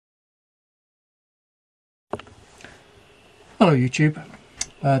Hello YouTube.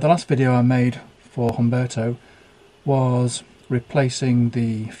 The last video I made for Humberto was replacing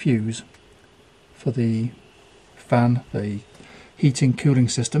the fuse for the fan, the heating cooling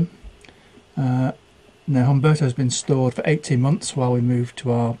system. Now Humberto has been stored for 18 months while we moved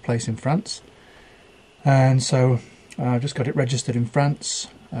to our place in France, and so I've just got it registered in France,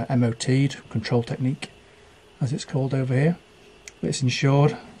 MOT'd, Controle Technique as it's called over here. It's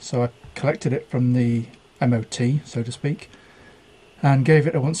insured, so I collected it from the MOT, so to speak, and gave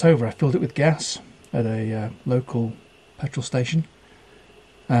it a once over. I filled it with gas at a local petrol station,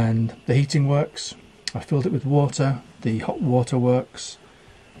 and the heating works. I filled it with water, the hot water works.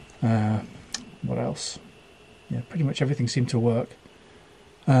 What else? Yeah, pretty much everything seemed to work,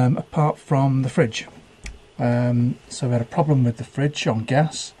 apart from the fridge. So we had a problem with the fridge on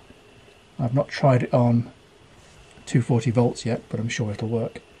gas. I've not tried it on 240 volts yet, but I'm sure it'll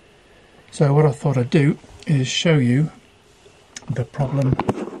work. So what I thought I'd do is show you the problem,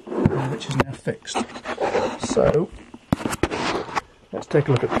 which is now fixed. So let's take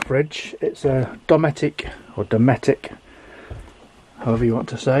a look at the fridge. It's a Dometic, or Dometic, however you want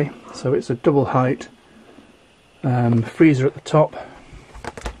to say. So it's a double height freezer at the top,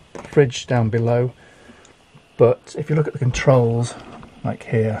 fridge down below. But if you look at the controls, like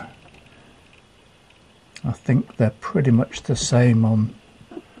here, I think they're pretty much the same on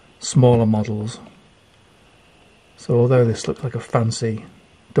smaller models. So although this looks like a fancy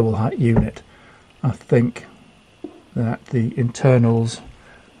double height unit, I think that the internals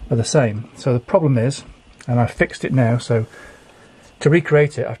are the same. So the problem is, and I fixed it now, so to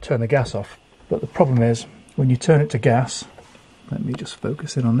recreate it I've turned the gas off, but the problem is when you turn it to gas, let me just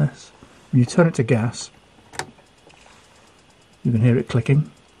focus in on this, when you turn it to gas you can hear it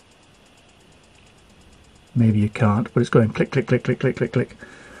clicking. Maybe you can't, but it's going click click click click click click click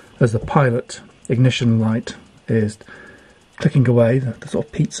as the pilot ignition light is clicking away, the sort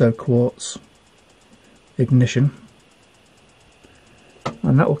of piezo quartz ignition,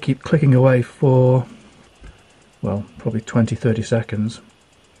 and that will keep clicking away for, well, probably 20-30 seconds,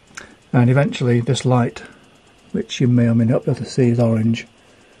 and eventually this light, which you may or may not be able to see, is orange.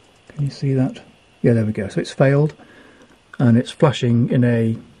 Can you see that? Yeah, there we go. So it's failed, and it's flashing in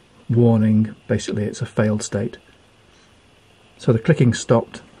a warning. Basically it's a failed state. So the clicking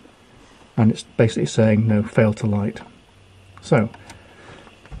stopped, and it's basically saying no, fail to light. So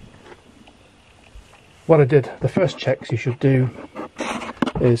what I did, the first checks you should do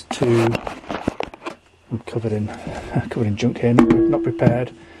is to, I'm covered in junk here, not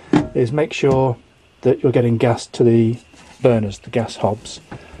prepared, is make sure that you're getting gas to the burners, the gas hobs,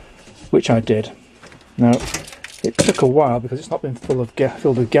 which I did. Now it took a while because it's not been filled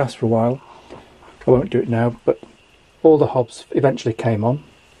with gas for a while. I won't do it now, but all the hobs eventually came on.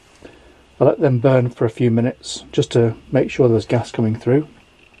 I let them burn for a few minutes just to make sure there's gas coming through.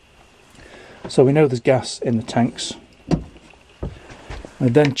 So we know there's gas in the tanks. I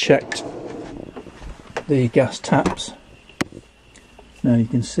then checked the gas taps. Now you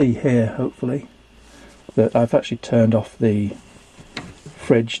can see here, hopefully, that I've actually turned off the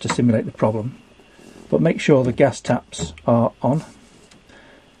fridge to simulate the problem. But make sure the gas taps are on.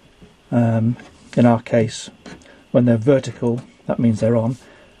 In our case, when they're vertical, that means they're on.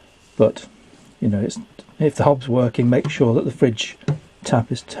 But you know, if the hob's working, make sure that the fridge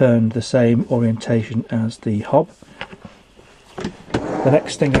tap is turned the same orientation as the hob. The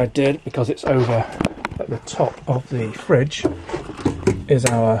next thing I did, because it's over at the top of the fridge, is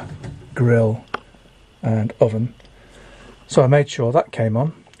our grill and oven. So I made sure that came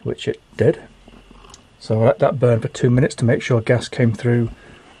on, which it did. So I let that burn for 2 minutes to make sure gas came through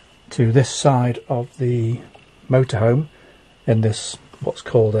to this side of the motorhome in this, what's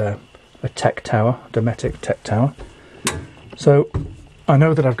called a tech tower, Dometic tech tower. So I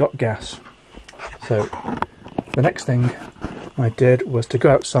know that I've got gas. So the next thing I did was to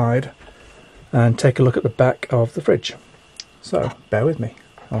go outside and take a look at the back of the fridge. So bear with me,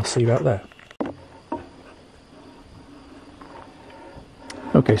 I'll see you out there.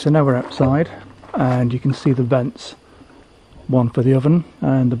 Okay, so now we're outside and you can see the vents, one for the oven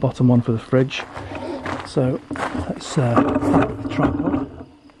and the bottom one for the fridge. So let's put the tripod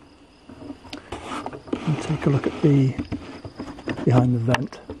and take a look at the behind the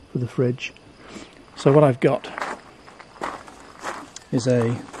vent for the fridge. So what I've got is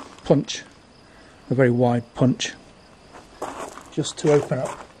a punch, a very wide punch, just to open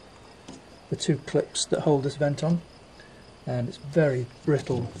up the two clips that hold this vent on, and it's very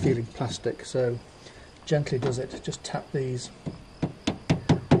brittle feeling plastic, so gently does it, just tap these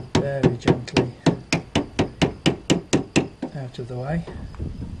very gently out of the way.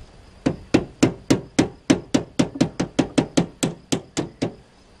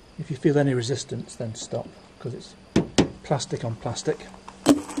 feel any resistance, then stop, because it's plastic on plastic.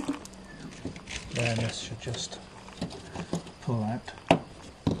 Then this should just pull out.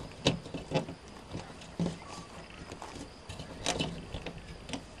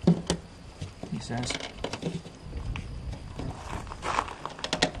 He says.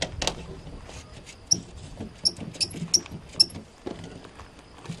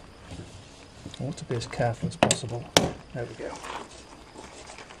 I want to be as careful as possible. There we go.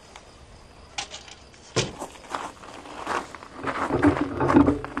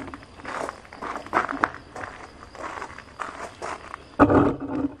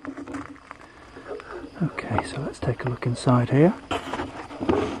 Okay, so let's take a look inside here.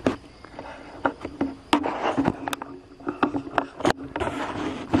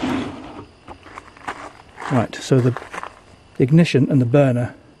 Right, so the ignition and the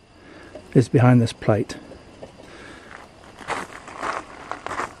burner is behind this plate.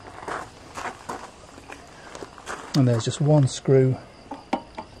 And there's just one screw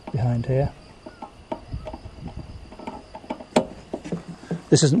behind here.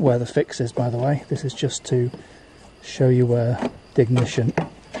 This isn't where the fix is, by the way. This is just to show you where the ignition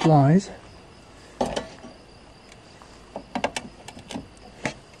lies.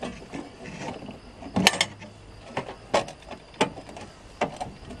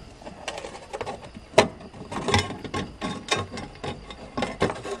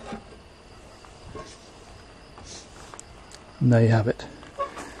 And there you have it.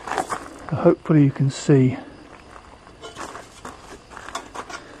 So hopefully you can see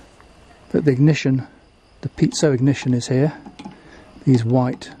that the ignition, the piezo ignition is here. These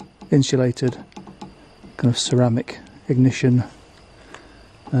white insulated kind of ceramic ignition,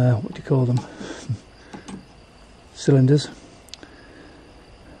 what do you call them? Cylinders.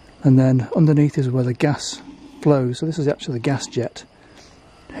 And then underneath is where the gas flows. So this is actually the gas jet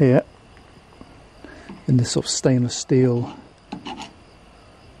here in this sort of stainless steel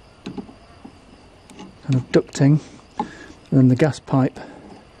kind of ducting. And then the gas pipe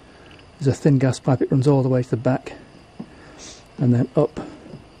is a thin gas pipe. It runs all the way to the back and then up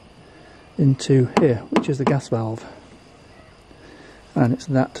into here, which is the gas valve. And it's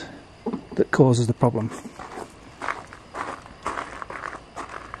that causes the problem.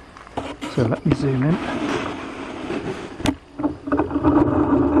 So let me zoom in.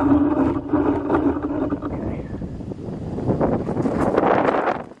 Okay.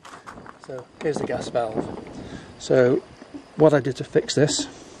 So here's the gas valve. So what I did to fix this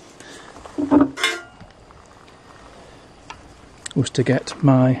was to get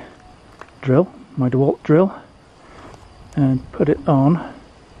my drill, my DeWalt drill, and put it on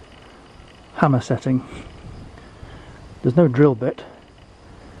hammer setting. There's no drill bit,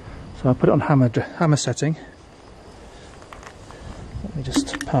 so I put it on hammer setting. Let me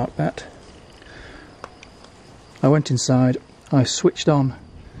just park that. I went inside, I switched on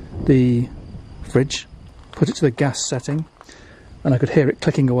the fridge, put it to the gas setting, and I could hear it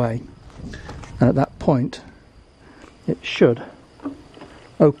clicking away. And at that point, it should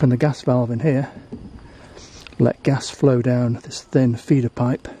open the gas valve in here, let gas flow down this thin feeder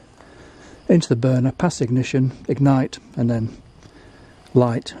pipe into the burner, past the ignition, ignite, and then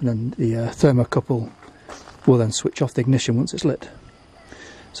light, and then the thermocouple will then switch off the ignition once it's lit.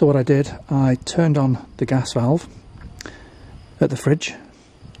 So what I did, I turned on the gas valve at the fridge.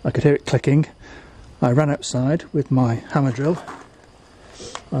 I could hear it clicking. I ran outside with my hammer drill.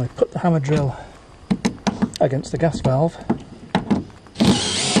 I put the hammer drill against the gas valve,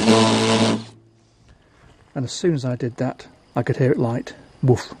 and as soon as I did that, I could hear it light.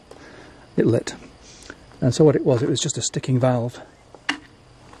 Woof! It lit. And so what it was just a sticking valve.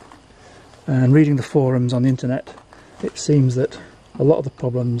 And reading the forums on the internet, it seems that a lot of the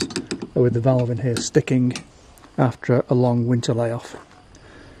problems are with the valve in here sticking after a long winter layoff.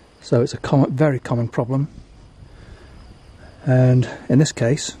 So it's a very common problem. And in this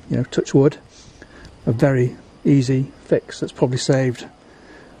case, you know, touch wood, a very easy fix that's probably saved,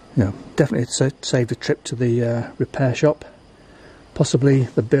 you know, definitely saved a trip to the repair shop, possibly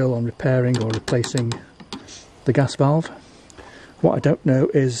the bill on repairing or replacing the gas valve. What I don't know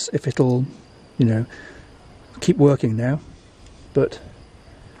is if it'll, you know, keep working now, but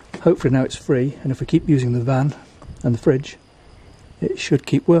hopefully now it's free, and if we keep using the van and the fridge, it should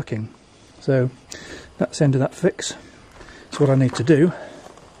keep working. So that's the end of that fix. So what I need to do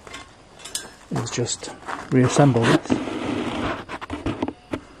is just reassemble this.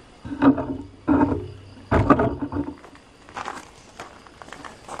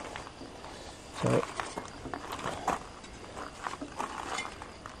 So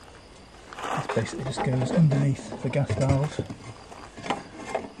this basically just goes underneath the gas valve,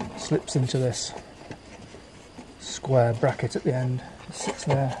 slips into this square bracket at the end. It sits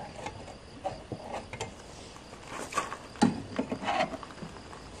there.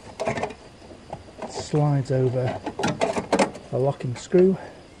 Slides over a locking screw.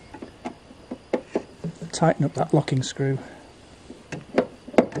 Tighten up that locking screw.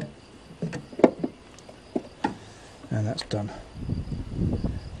 And that's done.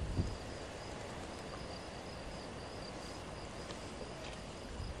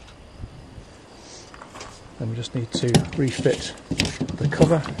 Then we just need to refit the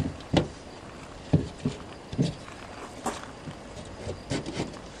cover.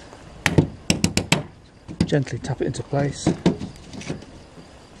 Gently tap it into place.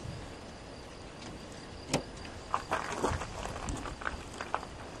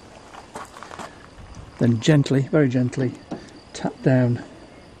 Then gently, very gently, tap down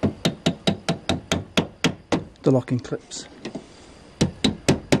the locking clips.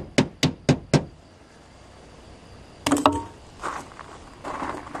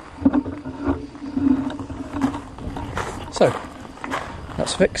 So,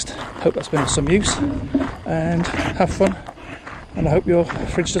 that's fixed. Hope that's been of some use, and have fun. And I hope your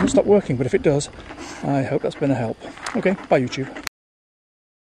fridge doesn't stop working, but if it does, I hope that's been a help. Okay, bye YouTube.